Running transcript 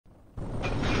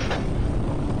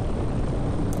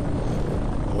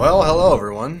Well, hello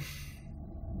everyone.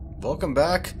 Welcome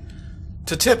back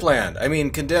to Tipland. I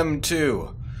mean, Condemned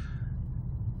 2.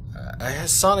 I have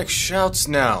Sonic shouts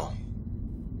now.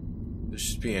 This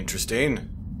should be interesting.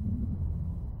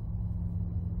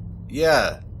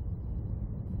 Yeah.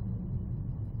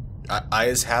 I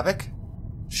is Havok?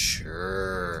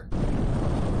 Sure.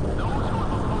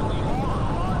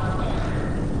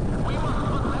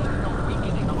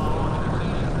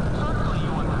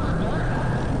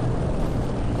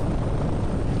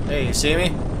 Hey, you see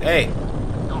me? Hey!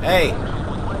 Hey!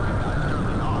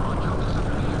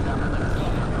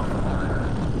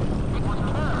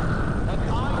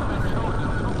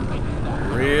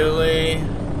 Really?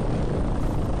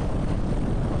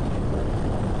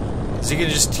 Is he gonna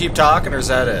just keep talking, or is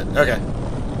that it? Okay.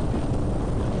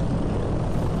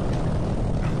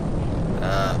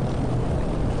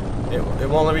 It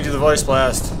won't let me do the voice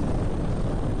blast. Do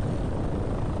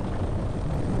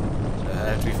I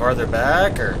have to be farther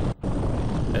back, or...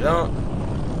 I don't...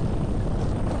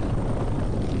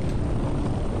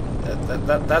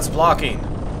 That's blocking.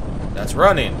 That's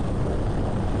running.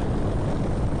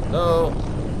 No.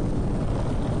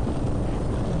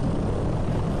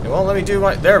 It won't let me do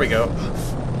my... There we go.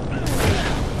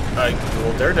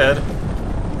 Well, they're dead.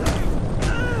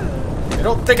 I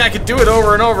don't think I could do it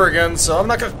over and over again, so I'm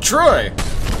not gonna try.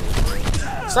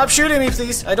 Stop shooting me,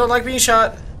 please. I don't like being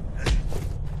shot.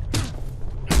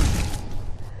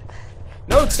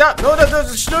 No, stop! No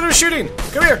shooting!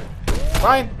 Come here!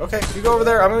 Fine. Okay, you go over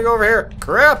there. I'm gonna go over here.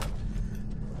 Crap!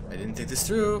 I didn't think this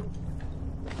through.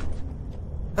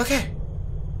 Okay.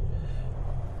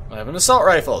 I have an assault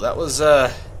rifle. That was,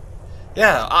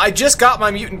 yeah, I just got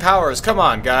my mutant powers. Come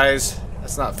on, guys.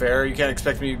 That's not fair. You can't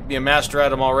expect me to be a master at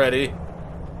them already.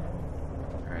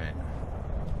 Alright.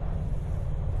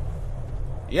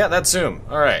 Yeah, that's Zoom.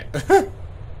 Alright.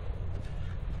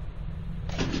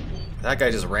 That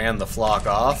guy just ran the flock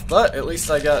off, but at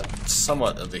least I got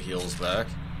somewhat of the heals back.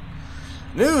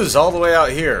 News all the way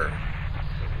out here.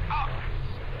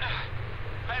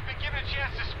 I've been given a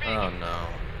chance to speak. Oh no.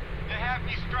 They have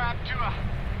me strapped to a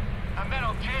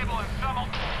metal table and some...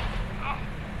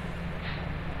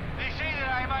 They say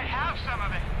that I might have some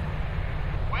of it.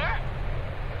 Where?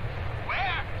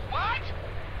 Where? What?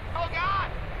 Oh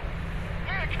God!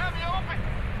 They're gonna cut me open!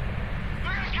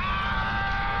 They're gonna cut...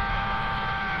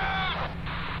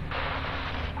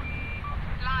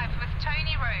 Live with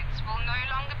Tony Rhodes will no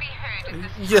longer be heard at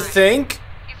this You time. think?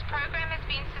 His program has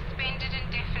been suspended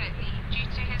indefinitely due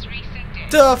to his recent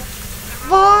death. The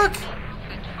fuck? For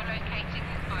locating his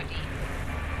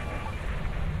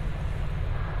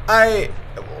body.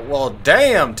 Well,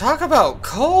 damn, talk about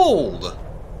cold.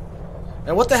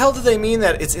 And what the hell do they mean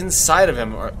that it's inside of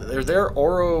him? Are there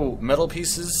Oro metal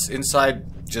pieces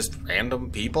inside just random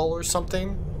people or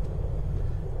something?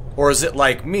 Or is it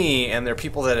like me, and they're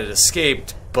people that had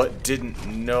escaped, but didn't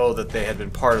know that they had been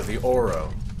part of the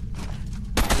Oro?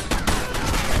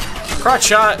 Crotch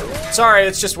shot! Sorry,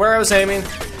 it's just where I was aiming.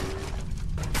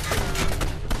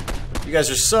 You guys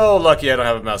are so lucky I don't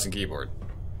have a mouse and keyboard.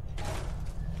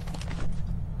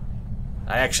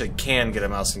 I actually can get a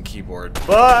mouse and keyboard,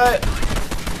 but...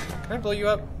 Can I blow you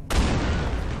up?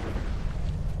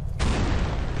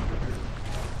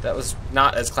 That was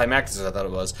not as climactic as I thought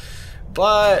it was.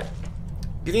 But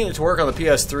getting it to work on the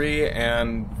PS3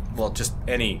 and, well, just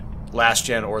any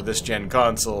last-gen or this-gen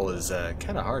console is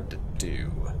kind of hard to do.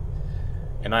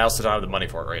 And I also don't have the money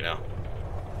for it right now.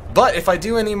 But if I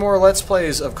do any more Let's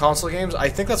Plays of console games, I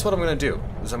think that's what I'm going to do.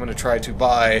 Is I'm going to try to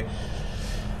buy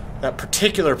that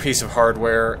particular piece of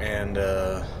hardware and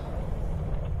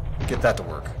get that to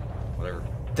work. Whatever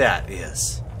that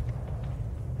is.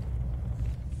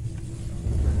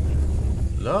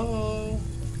 Hello?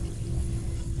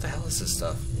 What the hell is this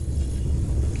stuff?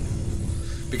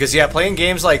 Because, yeah, playing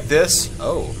games like this...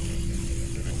 Oh.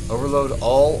 Overload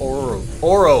all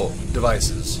Oro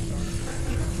devices.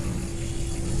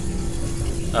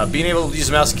 Being able to use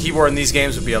a mouse and keyboard in these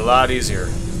games would be a lot easier.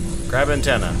 Grab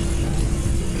antenna.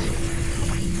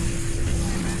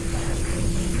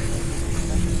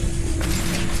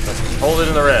 Hold it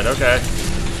in the red, okay.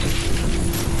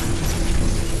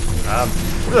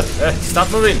 Stop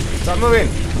moving! Stop moving!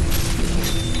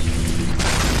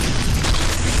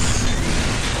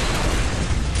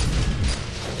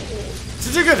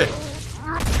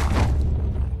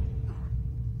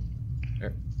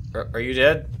 Are you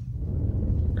dead?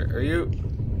 Are you?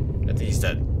 I think he's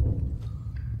dead.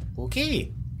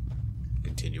 Okay.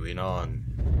 Continuing on.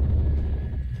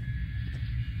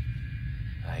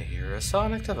 I hear a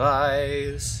sonic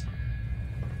device.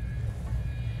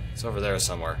 It's over there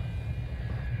somewhere.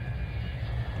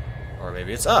 Or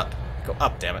maybe it's up. Go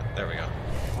up, damn it. There we go.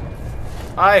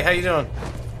 Hi, how you doing?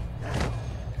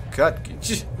 Cut.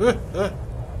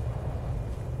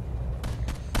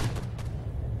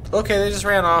 Okay, they just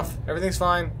ran off. Everything's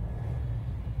fine.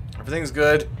 Everything's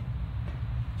good.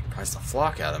 Surprised the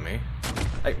flock out of me.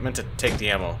 I meant to take the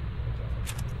ammo.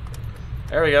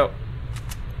 There we go.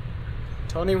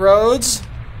 Tony Rhodes.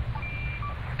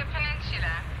 The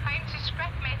peninsula, home to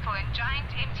scrap metal and giant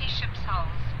empty ship's hulls.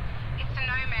 It's a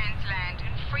no-man's land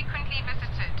and frequently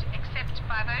visited, except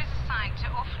by those assigned to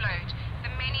offload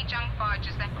the many junk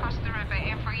barges that cross the river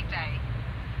every day.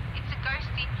 It's a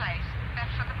ghostly place that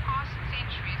for the past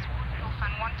centuries warded off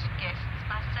unwanted guests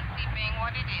by simply being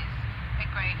what it is, a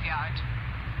graveyard.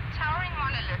 Towering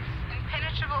monoliths,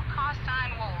 impenetrable cast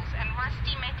iron walls, and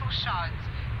rusty metal shards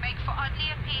make for oddly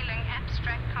appealing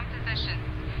abstract compositions,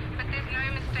 but there's no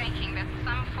mistaking that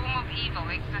some form of evil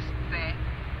exists there.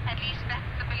 At least that's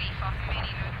the belief of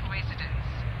many local residents.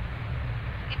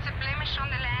 It's a blemish on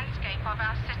the landscape of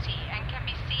our city and can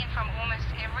be seen from almost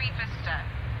every vista.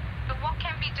 But what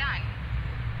can be done?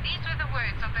 These were the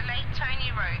words of the late Tony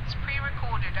Rhodes,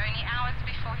 pre-recorded only hours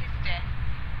before his death.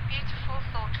 Beautiful,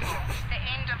 thoughtful, the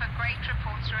end of a great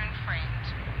reporter and friend.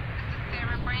 This is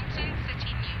Sarah Brenton,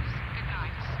 City News. Good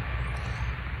night.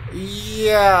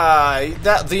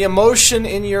 Yeah, the emotion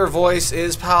in your voice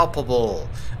is palpable.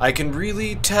 I can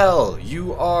really tell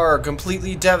you are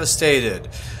completely devastated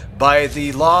by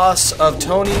the loss of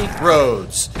Tony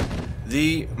Rhodes,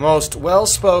 the most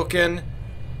well-spoken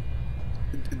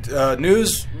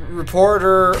news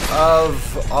reporter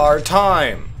of our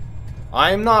time.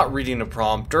 I am not reading a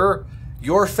prompter.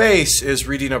 Your face is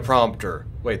reading a prompter.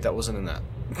 Wait, that wasn't in that.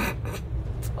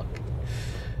 Fuck.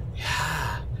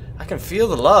 Yeah, I can feel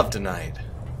the love tonight.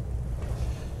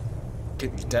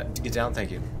 Get down,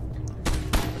 thank you.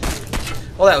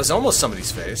 Well, that was almost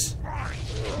somebody's face.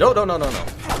 No, no, no, no, no.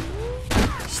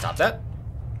 Stop that.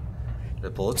 The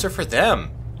bullets are for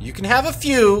them. You can have a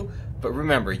few, but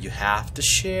remember, you have to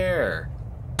share.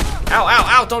 Ow, ow,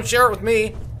 ow, don't share it with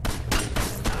me.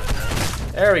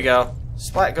 There we go.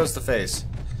 Splat goes the face.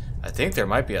 I think there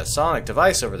might be a sonic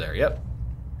device over there. Yep.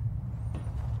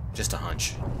 Just a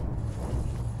hunch.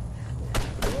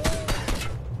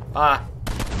 Ah.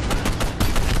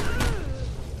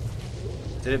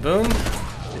 Did it boom?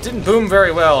 It didn't boom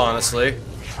very well, honestly.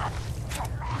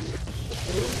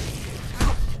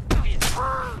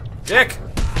 Dick!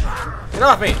 Get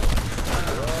off me!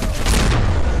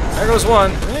 There goes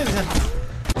one.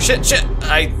 Shit, shit!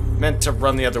 I meant to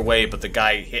run the other way, but the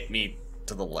guy hit me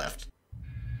to the left.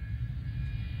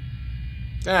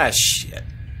 Ah, shit.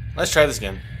 Let's try this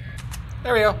again.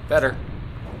 There we go. Better.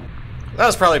 That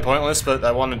was probably pointless, but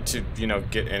I wanted to, you know,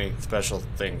 get any special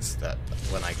things that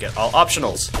when I get all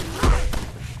optionals.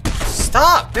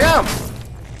 Stop! Damn!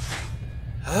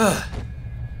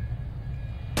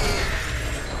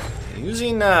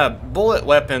 Using bullet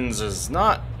weapons is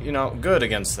not, you know, good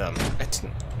against them.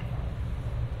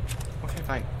 Okay,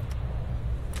 fine.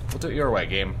 We'll do it your way,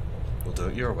 game. We'll do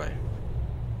it your way.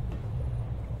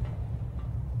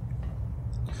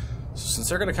 So since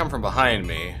they're gonna come from behind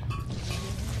me...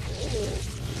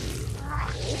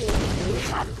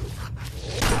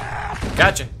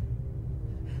 Gotcha!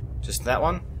 Just that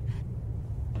one?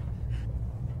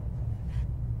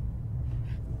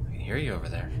 I can hear you over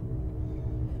there.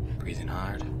 Breathing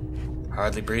hard.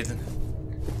 Hardly breathing.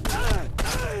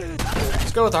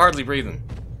 Let's go with the hardly breathing.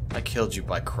 I killed you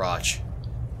by crotch.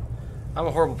 I'm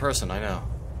a horrible person, I know.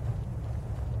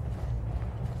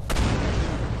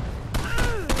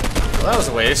 Well, that was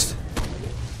a waste.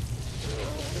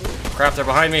 Crap, they're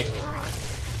behind me.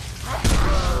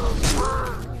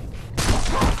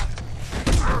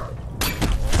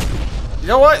 You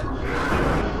know what?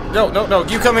 No, no, no,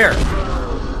 you come here.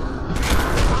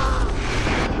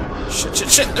 Shit, shit,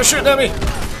 shit, they're shooting at me.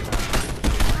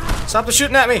 Stop the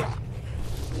shooting at me.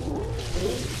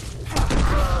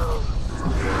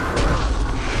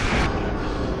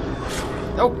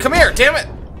 Oh, come here, damn it.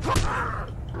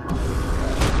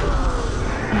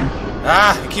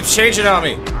 Ah, it keeps changing on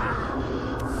me.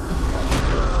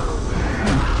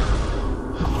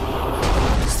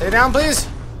 Stay down, please.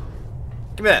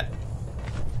 Give me that.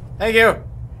 Thank you.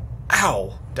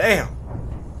 Ow, damn.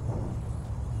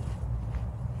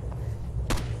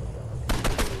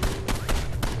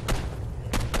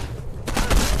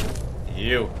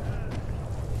 You.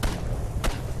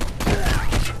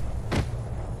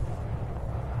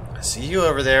 I see you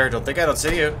over there. Don't think I don't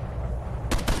see you.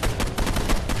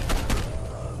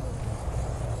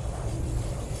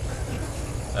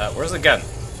 Where's the gun?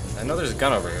 I know there's a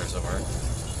gun over here somewhere.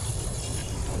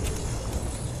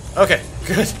 Okay,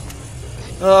 good.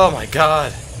 Oh my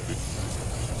god.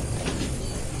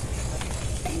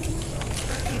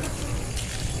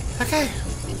 Okay.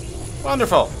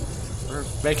 Wonderful. We're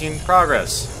making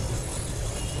progress.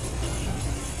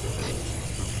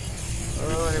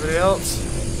 Oh, anybody else?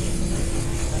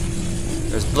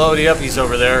 There's bloaty uppies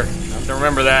over there. I have to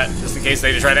remember that, just in case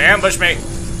they try to ambush me.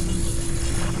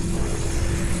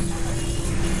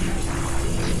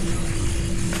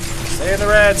 Stay in the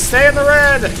red! Stay in the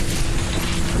red!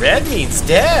 Red means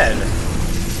dead.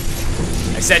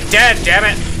 I said dead, damn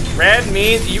it! Red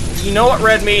means... You know what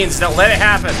red means. Don't let it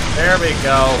happen. There we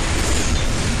go.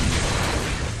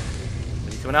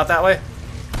 Are you coming out that way?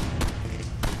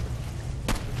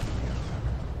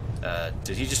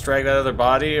 Did he just drag that other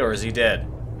body, or is he dead?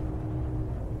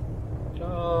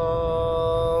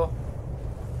 No.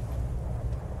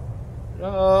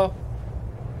 No.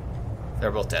 They're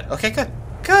both dead. Okay, good.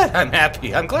 Good. I'm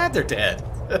happy. I'm glad they're dead.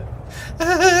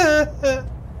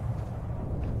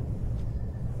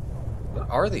 What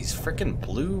are these frickin'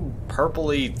 blue,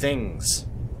 purpley things?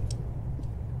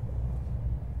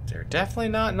 They're definitely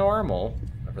not normal.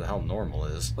 Whatever the hell normal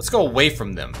is. Let's go away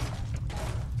from them.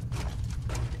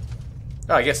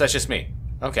 Oh, I guess that's just me.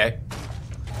 Okay.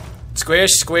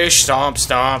 Squish, squish, stomp,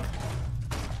 stomp.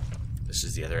 This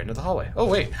is the other end of the hallway. Oh,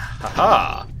 wait.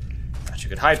 Haha. Thought you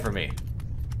could hide from me.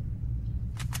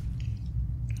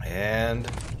 And...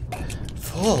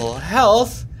 full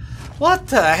health? What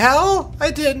the hell?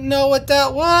 I didn't know what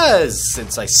that was,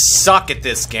 since I suck at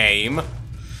this game.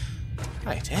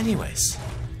 Right, anyways.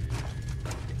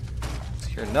 Let's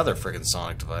hear another friggin'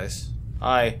 sonic device.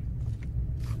 Hi.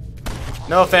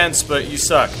 No offense, but you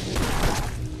suck.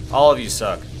 All of you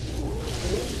suck.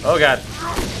 Oh god.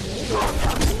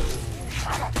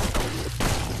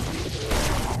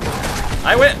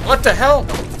 I went. What the hell?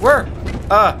 Where?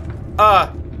 I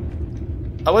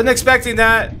wasn't expecting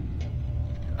that.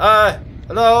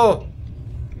 Hello.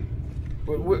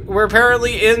 We're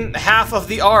apparently in half of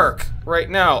the arc right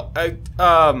now.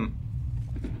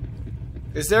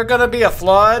 Is there gonna be a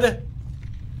flood?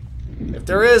 If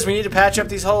there is, we need to patch up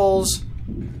these holes.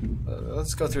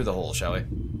 Let's go through the hole, shall we?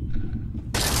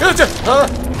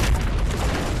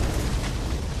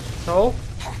 No.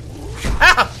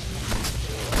 Ah!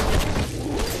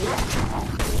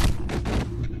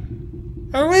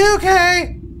 Are we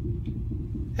okay?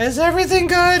 Is everything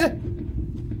good?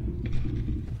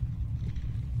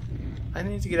 I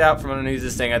need to get out from underneath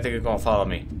this thing. I think it's gonna follow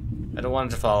me. I don't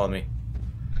want it to follow me.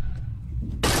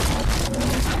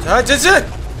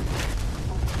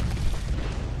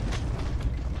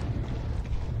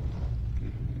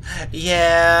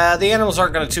 Yeah, the animals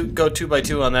aren't gonna go 2 by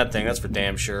 2 on that thing. That's for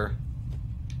damn sure.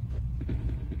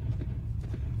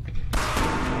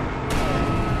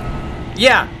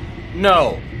 Yeah.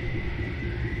 No.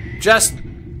 Just...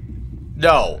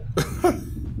 no.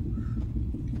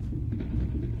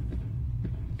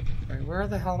 Alright, where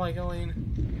the hell am I going?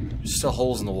 There's still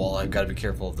holes in the wall. I've got to be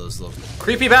careful of those little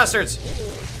creepy bastards!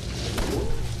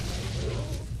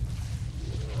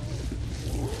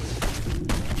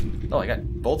 Oh, I got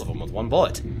both of them with 1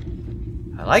 bullet.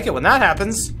 I like it when that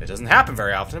happens. It doesn't happen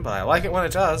very often, but I like it when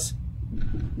it does.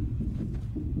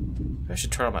 Maybe I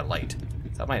should turn on my light.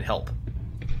 That might help.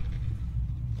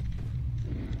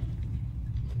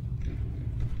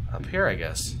 Up here, I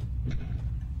guess.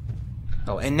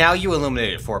 Oh, and now you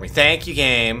illuminate it for me. Thank you,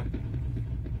 game.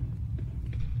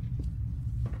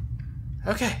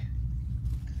 Okay.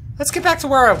 Let's get back to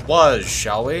where I was,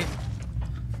 shall we?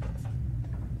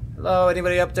 Hello,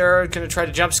 anybody up there gonna try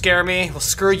to jump scare me? Well,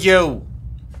 screw you.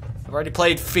 I've already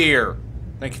played Fear.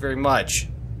 Thank you very much.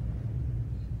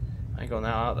 I ain't going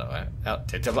out that way.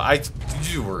 I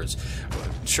do words.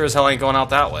 Sure as hell ain't going out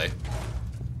that way.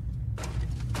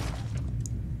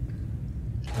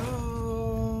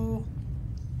 Oh.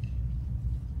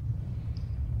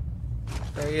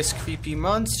 Various creepy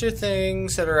monster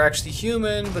things that are actually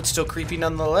human, but still creepy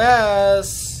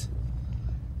nonetheless.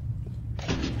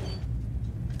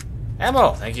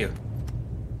 Ammo, thank you.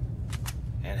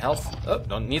 And health. Oh,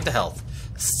 don't need the health.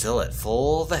 Still at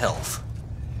full the health.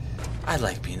 I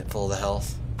like being at full the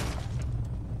health.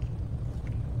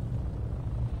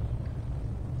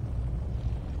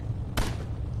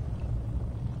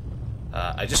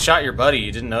 I just shot your buddy,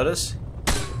 you didn't notice?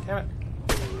 Damn it.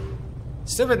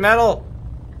 Stupid metal!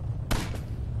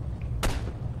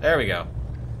 There we go.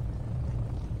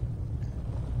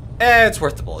 It's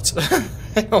worth the bullets.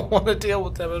 I don't want to deal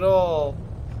with them at all.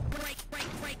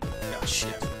 Oh,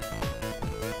 shit. Who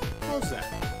closed that?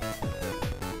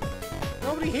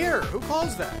 Nobody here. Who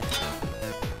closed that?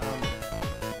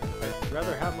 I'd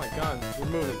rather have my gun. We're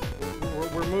moving.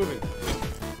 We're moving.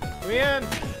 Come in.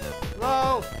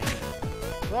 Hello.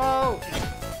 Hello. Oh,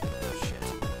 shit.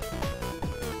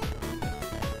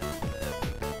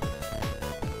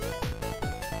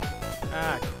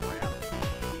 Ah,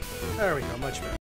 crap. There we go, much better.